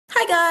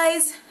Hi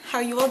guys, how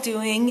are you all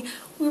doing?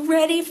 We're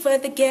ready for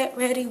the Get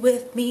Ready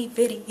With Me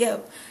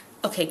video.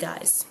 Okay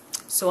guys,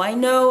 so I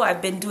know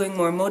I've been doing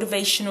more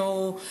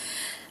motivational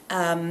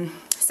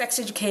sex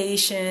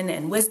education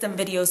and wisdom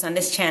videos on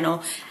this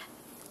channel.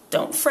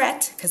 Don't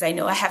fret, because I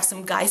know I have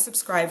some guy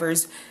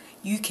subscribers.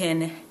 You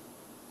can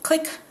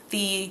click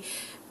the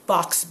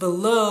box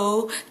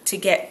below to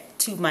get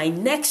to my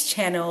next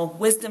channel,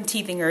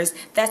 Wisdomteethingers.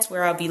 That's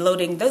where I'll be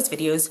loading those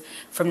videos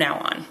from now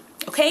on,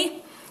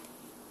 okay?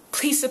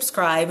 Please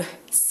subscribe,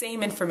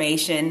 same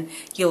information,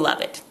 you'll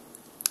love it.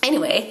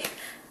 Anyway,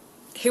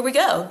 here we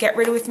go, get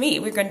ready with me.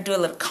 We're gonna do a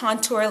little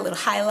contour, a little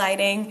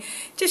highlighting,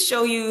 just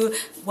show you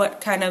what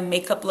kind of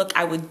makeup look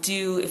I would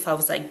do if I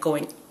was like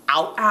going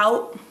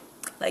out,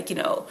 like, you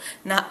know,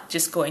 not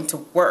just going to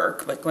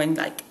work, but going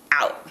like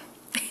out.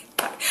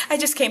 I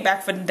just came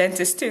back from the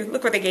dentist too,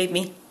 look what they gave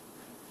me.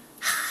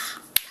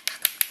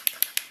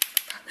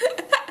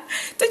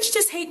 Don't you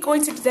just hate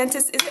going to the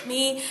dentist? Is it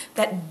me,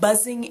 that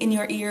buzzing in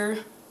your ear?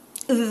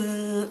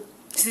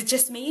 Is it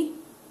just me?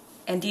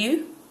 And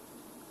you?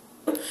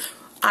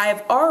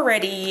 I've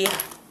already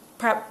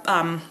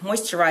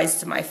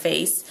moisturized my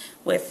face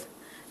with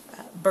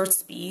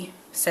Burt's Bee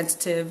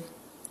sensitive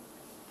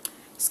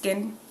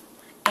skin,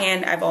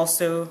 and I've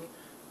also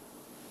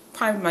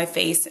primed my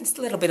face. It's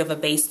a little bit of a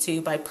base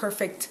too by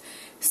Per-feckt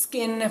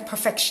Skin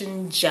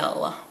Perfection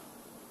Gel,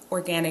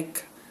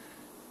 organic,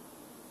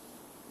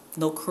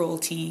 no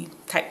cruelty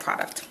type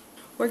product.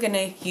 We're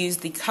gonna use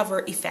the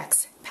Cover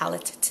FX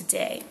palette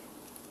today,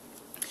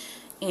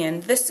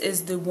 and this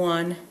is the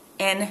one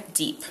and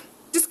Deep.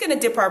 Just gonna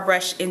dip our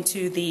brush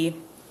into the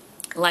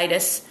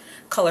lightest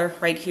color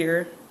right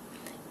here,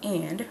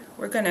 and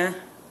we're gonna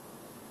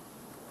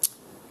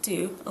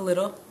do a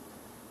little,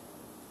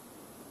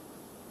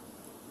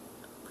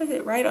 put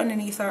it right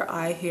underneath our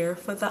eye here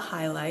for the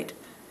highlight.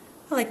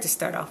 I like to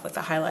start off with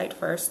the highlight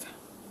first,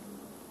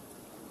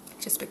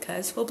 just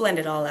because we'll blend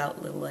it all out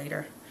a little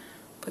later.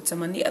 Put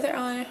some on the other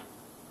eye.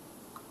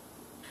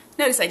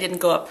 Notice I didn't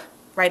go up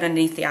right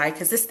underneath the eye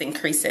because this thing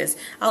creases.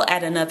 I'll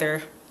add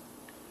another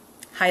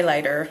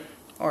highlighter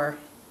or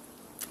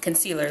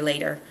concealer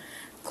later,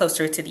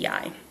 closer to the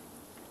eye.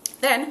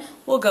 Then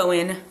we'll go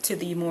in to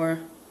the more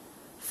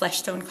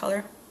flesh tone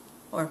color,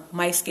 or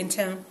my skin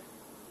tone.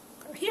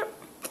 Here.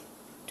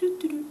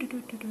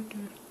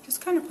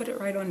 Just kind of put it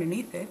right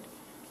underneath it.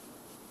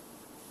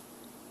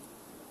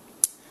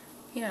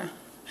 Yeah.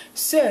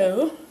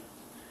 So,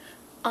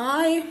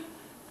 I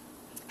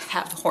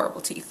have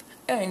horrible teeth.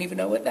 I don't even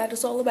know what that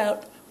is all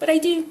about, but I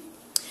do.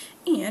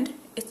 And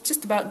it's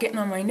just about getting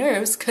on my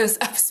nerves because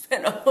I've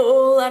spent a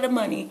whole lot of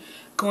money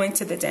going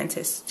to the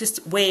dentist.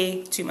 Just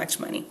way too much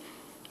money.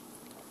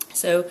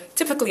 So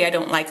typically I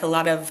don't like a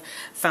lot of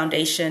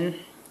foundation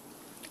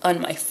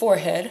on my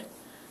forehead,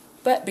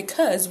 but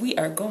because we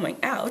are going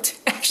out,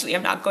 actually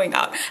I'm not going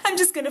out, I'm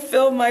just going to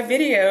film my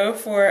video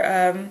for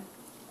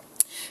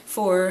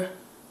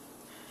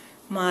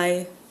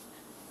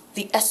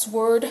the S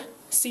word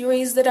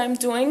series that I'm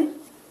doing,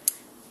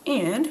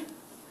 and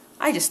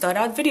I just thought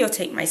I'd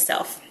videotape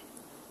myself.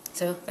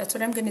 So that's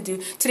what I'm going to do.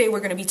 Today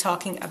we're going to be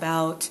talking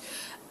about,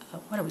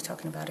 what are we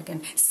talking about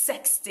again?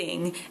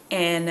 Sexting,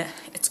 and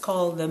it's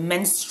called the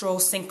menstrual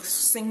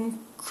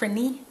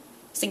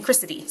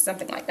synchronicity,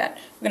 something like that.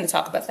 We're going to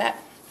talk about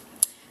that.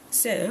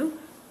 So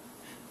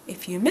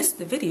if you missed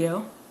the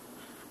video,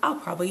 I'll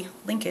probably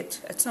link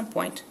it at some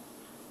point.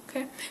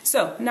 Okay,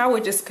 so now we're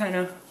just kind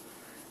of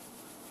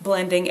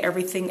blending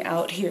everything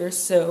out here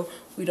so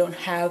we don't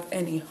have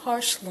any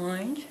harsh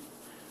lines.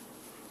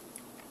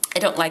 I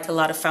don't like a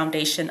lot of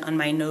foundation on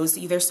my nose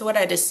either, so what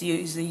I just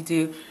usually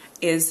do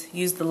is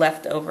use the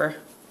leftover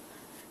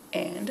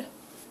and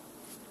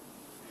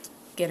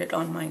get it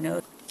on my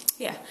nose.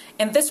 Yeah,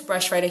 and this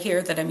brush right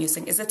here that I'm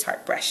using is a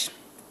Tarte brush.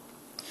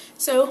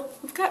 So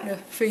we've got the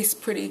face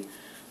pretty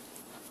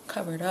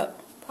covered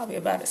up, probably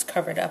about as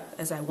covered up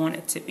as I want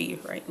it to be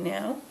right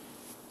now.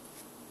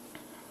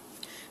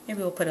 Maybe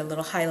we'll put a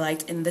little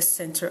highlight in the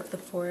center of the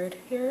forehead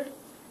here.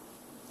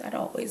 That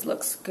always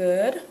looks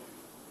good.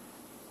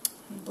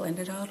 Blend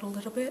it out a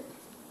little bit.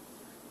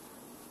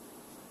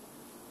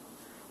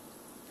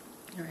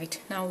 Alright,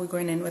 now we're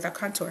going in with our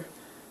contour.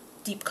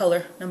 Deep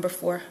color, number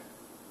 4.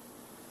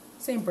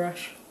 Same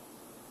brush.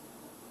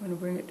 I'm going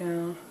to bring it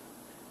down.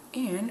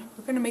 And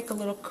we're going to make a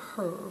little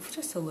curve,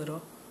 just a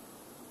little.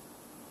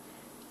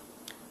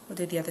 We'll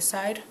do the other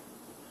side.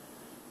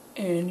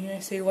 And you're going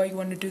to say, why you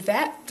want to do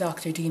that,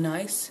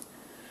 Dr.D-Nice?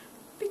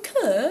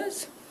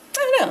 Because, I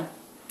don't know,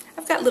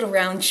 I've got little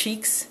round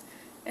cheeks,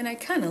 and I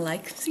kind of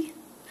like, see,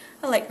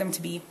 I like them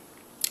to be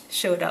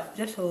showed up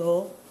just a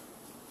little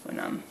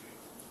when I'm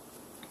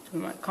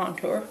doing my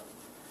contour.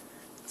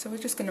 So we're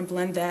just going to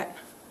blend that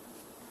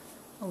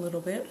a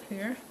little bit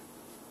here,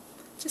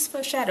 just for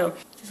a shadow.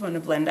 Just want to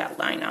blend that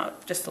line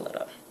out just a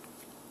little.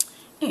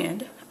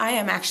 And I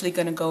am actually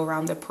going to go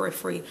around the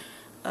periphery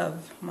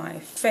of my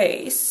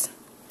face.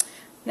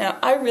 Now,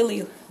 I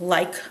really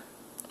like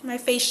my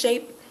face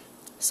shape.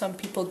 Some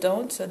people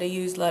don't, so they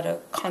use a lot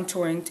of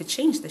contouring to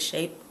change the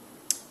shape,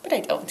 but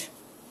I don't.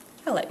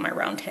 I like my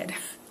round head.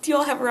 Do you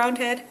all have a round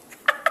head?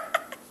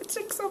 It's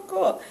like so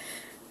cool.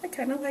 I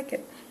kind of like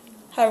it.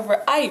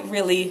 However, I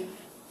really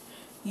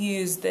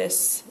use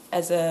this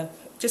as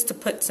just to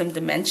put some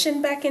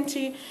dimension back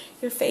into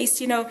your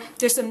face. You know,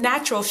 there's some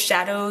natural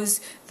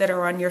shadows that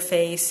are on your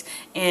face,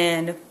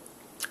 and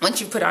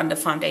once you put on the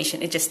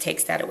foundation, it just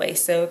takes that away.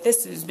 So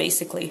this is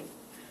basically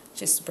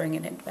just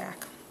bringing it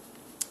back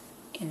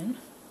in.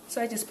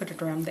 So I just put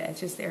it around the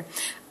edges there.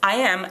 I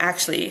am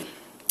actually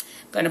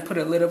going to put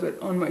a little bit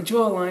on my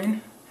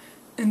jawline,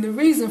 and the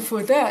reason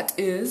for that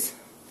is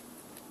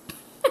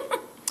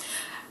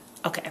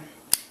okay,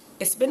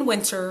 it's been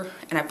winter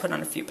and I put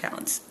on a few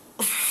pounds.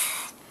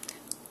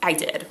 I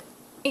did,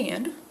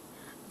 and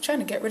I'm trying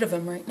to get rid of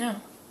them right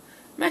now.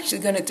 I'm actually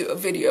going to do a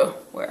video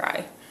where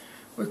I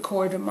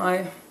record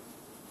my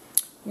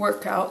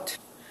workout.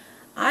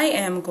 I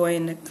am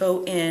going to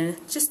go in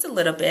just a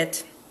little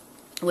bit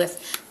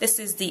with, this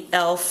is the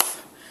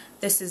e.l.f.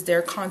 This is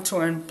their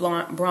contour and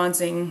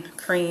bronzing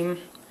cream.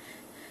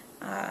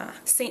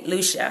 St.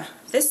 Lucia.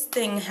 This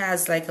thing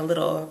has like a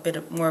little bit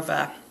of more of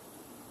a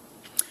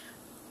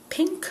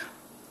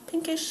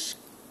pinkish,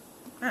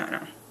 I don't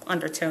know,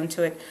 undertone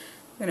to it.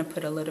 I'm going to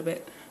put a little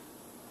bit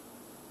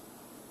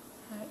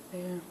right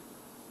there.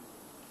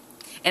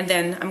 And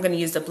then I'm going to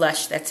use the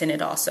blush that's in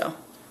it also.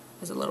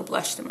 There's a little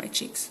blush to my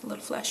cheeks, a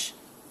little flush.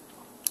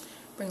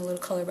 Bring a little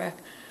color back.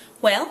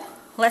 Well,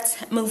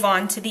 let's move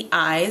on to the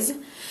eyes,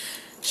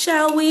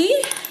 shall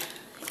we?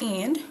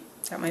 And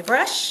got my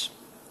brush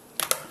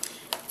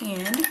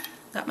and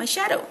got my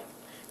shadow.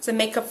 It's a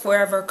Makeup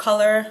Forever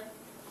color.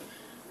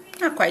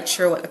 Not quite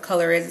sure what the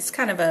color is. It's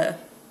kind of a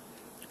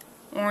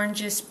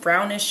orangish,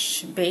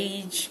 brownish,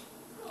 beige.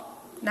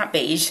 Not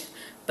beige,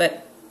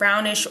 but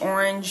brownish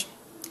orange.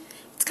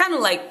 It's kind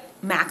of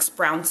like Max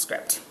Brown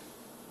script.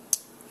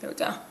 Here we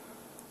go.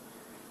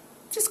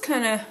 Just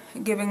kind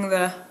of giving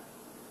a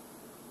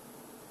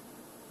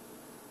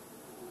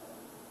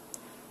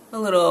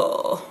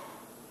little,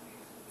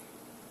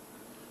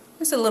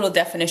 just a little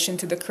definition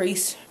to the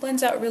crease.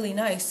 Blends out really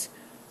nice.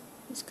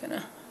 Just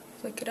gonna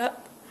flick it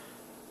up.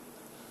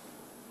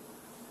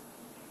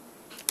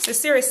 So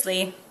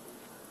seriously,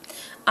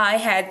 I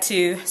had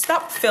to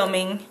stop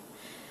filming,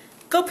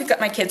 go pick up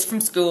my kids from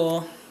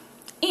school,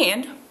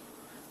 and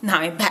now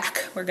I'm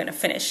back. We're gonna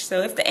finish.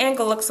 So if the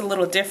angle looks a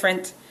little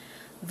different,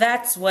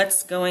 that's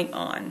what's going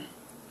on.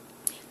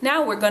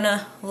 Now we're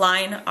gonna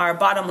line our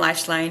bottom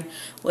lash line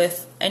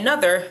with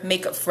another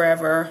Makeup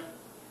Forever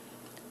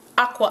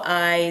Aqua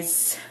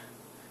Eyes.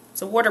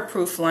 It's a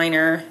waterproof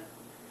liner,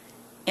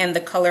 and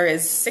the color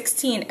is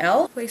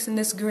 16L. Placing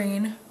this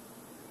green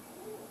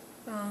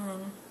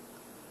on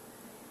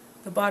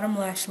the bottom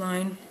lash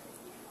line.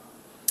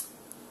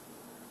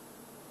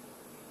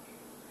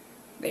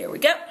 There we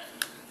go.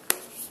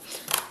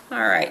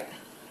 Alright,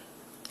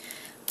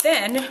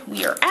 then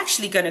we are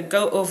actually going to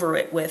go over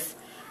it with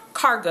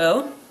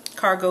Cargo.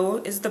 Cargo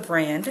is the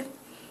brand,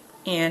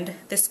 and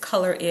this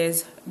color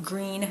is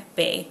Green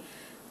Bay.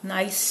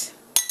 Nice,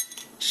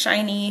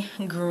 shiny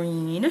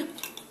green.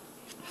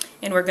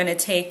 And we're going to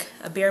take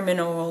a Bare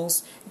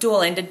Minerals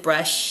dual-ended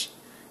brush,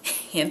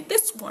 and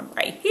this one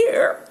right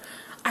here,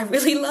 I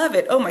really love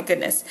it. Oh my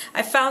goodness.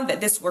 I found that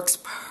this works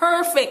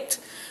perfect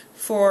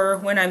for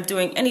when I'm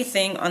doing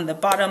anything on the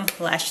bottom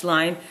lash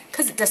line,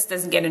 because it just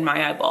doesn't get in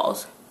my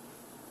eyeballs.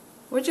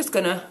 We're just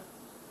gonna,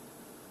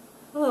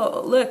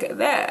 oh, look at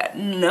that.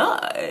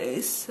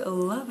 Nice. I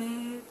love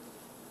it.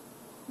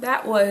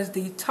 That was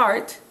the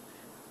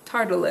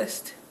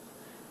Tartalist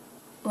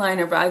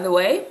liner, by the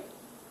way.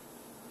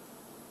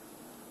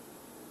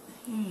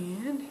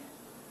 And,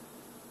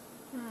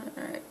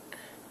 alright.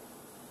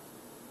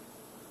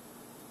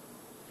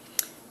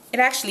 It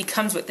actually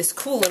comes with this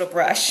cool little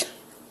brush.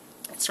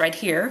 It's right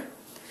here,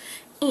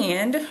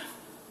 and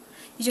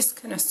you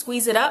just kind of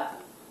squeeze it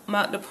up,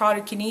 amount the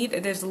product you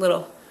need. There's a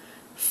little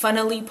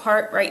funnely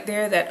part right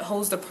there that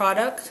holds the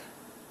product,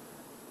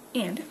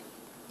 and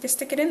just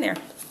stick it in there.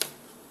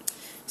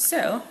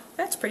 So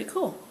that's pretty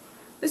cool.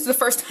 This is the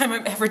first time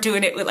I'm ever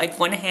doing it with like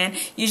one hand.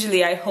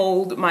 Usually I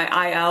hold my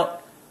eye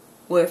out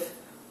with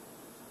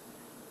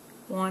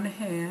one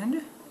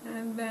hand,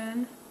 and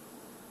then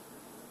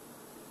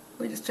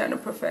we're just trying to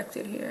perfect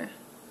it here.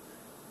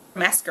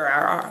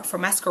 Mascara, for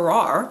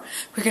mascara,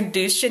 we're going to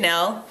do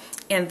Chanel,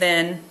 and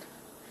then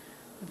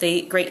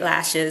the Great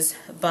Lashes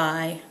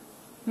by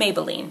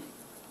Maybeline.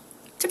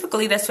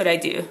 Typically that's what I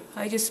do.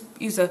 I just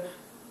use a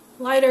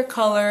lighter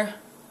color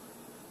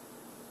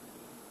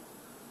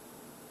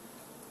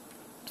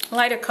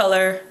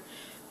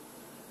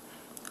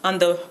on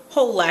the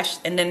whole lash,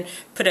 and then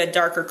put a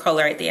darker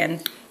color at the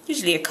end,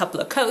 usually a couple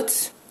of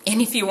coats.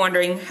 And if you're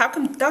wondering, how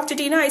come Dr.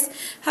 D-Nice,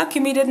 how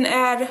come you didn't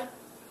add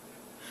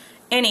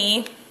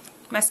any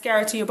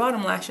mascara to your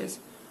bottom lashes?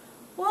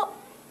 Well,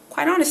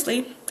 quite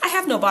honestly, I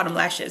have no bottom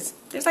lashes.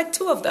 There's like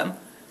two of them.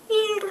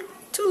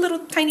 Two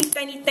little tiny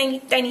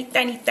things.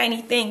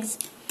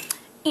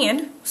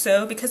 And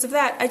so because of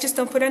that, I just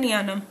don't put any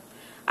on them.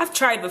 I've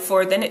tried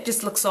before, then it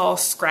just looks all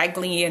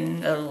scraggly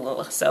and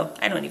so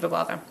I don't even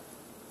bother.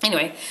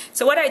 Anyway,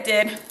 so what I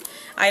did,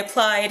 I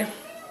applied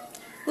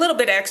a little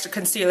bit of extra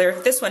concealer.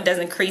 This one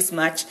doesn't crease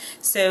much.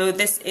 So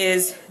this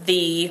is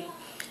the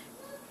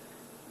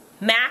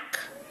MAC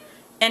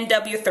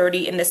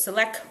NW30 in the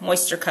Select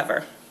Moisture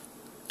Cover.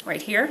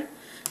 Right here.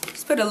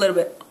 Just put a little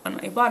bit on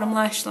my bottom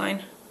lash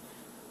line.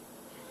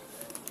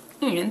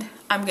 And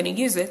I'm going to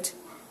use it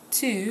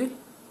to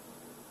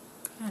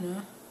kind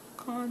of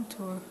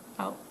contour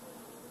out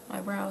my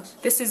brows.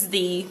 This is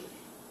the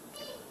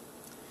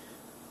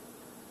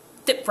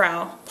Dip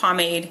Brow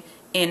Pomade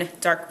in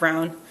dark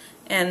brown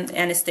and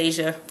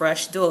Anastasia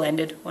brush,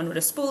 dual-ended, one with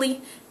a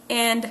spoolie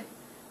and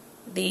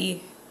the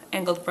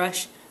angled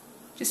brush.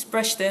 Just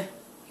brush the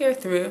hair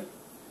through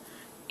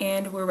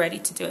and we're ready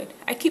to do it.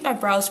 I keep my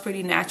brows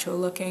pretty natural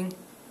looking.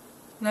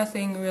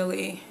 Nothing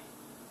really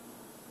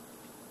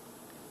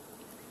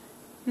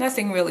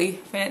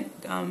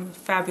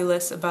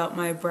fabulous about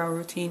my brow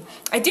routine.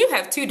 I do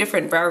have 2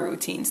 different brow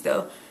routines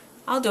though.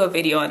 I'll do a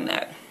video on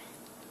that.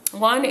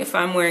 One if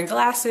I'm wearing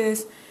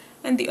glasses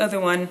and the other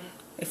one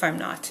if I'm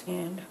not.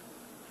 And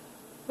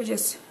we're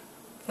just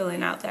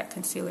filling out that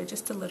concealer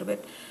just a little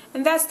bit.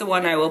 And that's the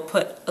one I will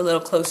put a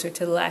little closer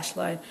to the lash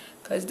line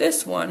because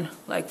this one,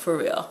 like for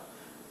real,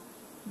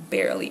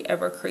 barely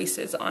ever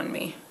creases on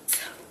me.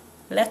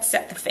 Let's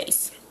set the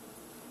face.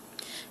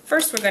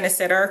 First we're going to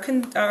set our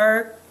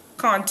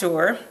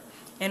contour,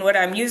 and what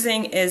I'm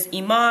using is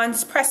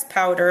Iman's pressed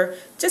powder,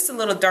 just a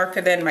little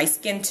darker than my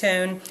skin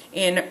tone,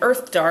 in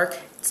Earth Dark.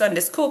 It's on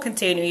this cool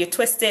container. You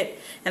twist it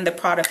and the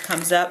product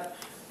comes up,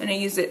 and I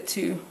use it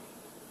to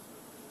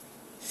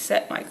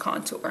set my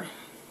contour.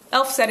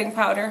 Elf setting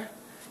powder,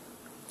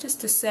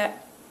 just to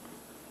set.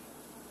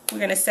 We're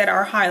going to set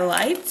our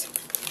highlight,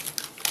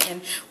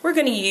 and we're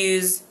going to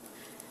use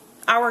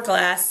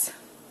Hourglass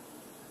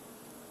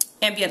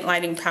Ambient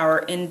Lighting Power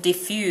in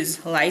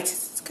Diffuse Light.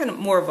 It's kind of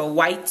more of a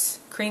white,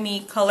 creamy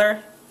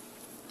color.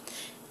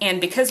 And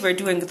because we're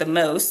doing the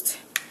most,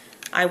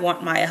 I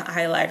want my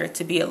highlighter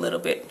to be a little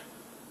bit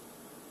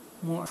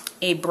more.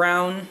 A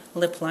brown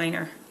lip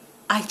liner.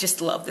 I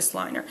just love this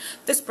liner.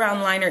 This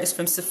brown liner is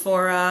from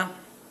Sephora.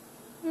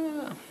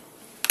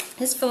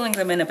 Just filling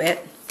them in a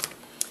bit.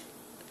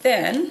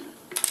 Then,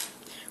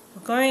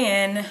 we're going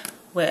in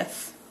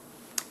with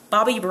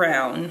Bobbi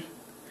Brown.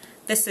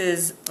 This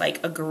is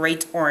like a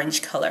great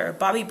orange color.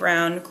 Bobbi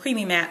Brown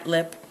Creamy Matte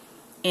Lip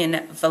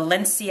in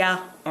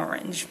Valencia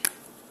Orange.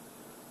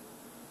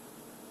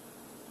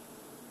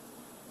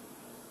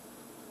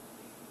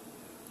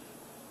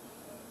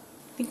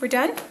 Think we're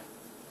done?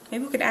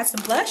 Maybe we could add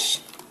some blush.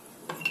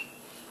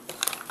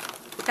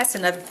 That's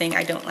another thing,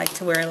 I don't like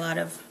to wear a lot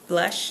of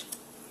blush.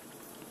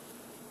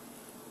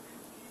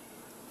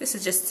 This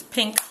is just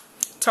pink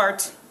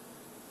Tarte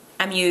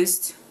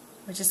Amused.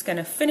 We're just going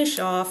to finish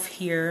off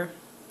here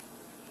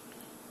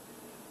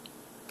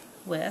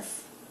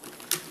with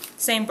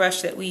the same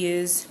brush that we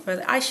use for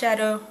the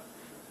eyeshadow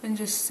and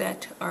just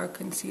set our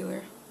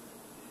concealer.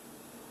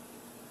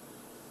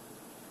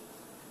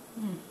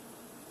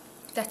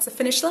 That's the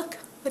finished look.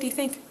 What do you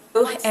think?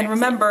 And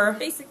remember,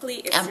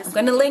 I'm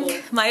going to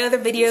link my other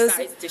videos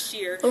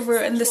over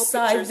in the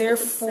side there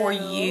for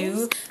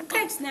you.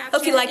 Okay.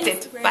 Hope you liked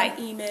it. Bye.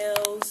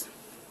 Emails.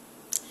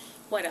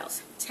 What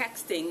else?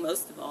 Texting,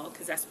 most of all,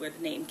 because that's where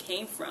the name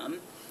came from.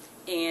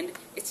 And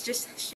it's just